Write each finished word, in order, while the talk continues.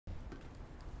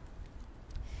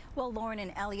Well, Lauren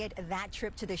and Elliot, that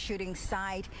trip to the shooting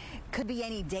site could be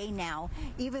any day now,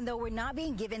 even though we're not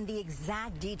being given the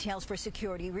exact details for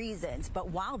security reasons. But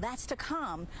while that's to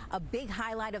come, a big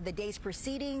highlight of the day's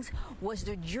proceedings was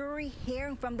the jury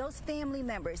hearing from those family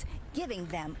members, giving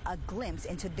them a glimpse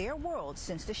into their world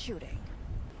since the shooting.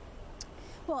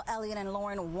 Well, Elliot and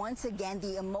Lauren, once again,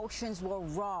 the emotions were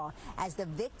raw as the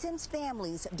victims'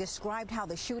 families described how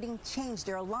the shooting changed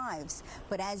their lives.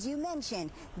 But as you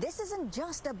mentioned, this isn't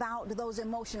just about those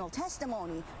emotional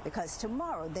testimony, because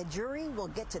tomorrow the jury will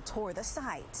get to tour the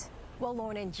site. Well,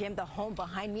 Lauren and Jim, the home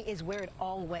behind me is where it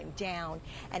all went down,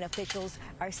 and officials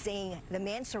are saying the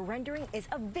man surrendering is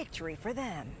a victory for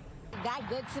them. That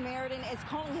Good Samaritan is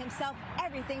calling himself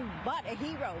everything but a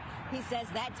hero. He says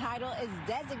that title is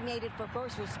designated for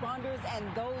first responders and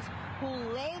those who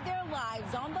lay their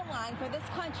lives on the line for this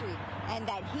country, and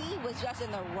that he was just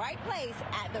in the right place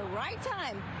at the right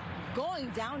time, going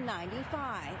down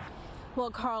 95. Well,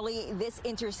 Carly, this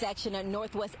intersection at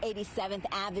Northwest 87th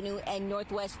Avenue and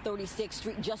Northwest 36th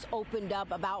Street just opened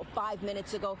up about 5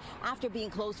 minutes ago after being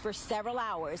closed for several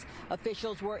hours.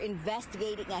 Officials were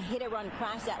investigating a hit-and-run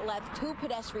crash that left two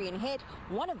pedestrians hit,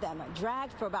 one of them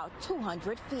dragged for about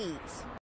 200 feet.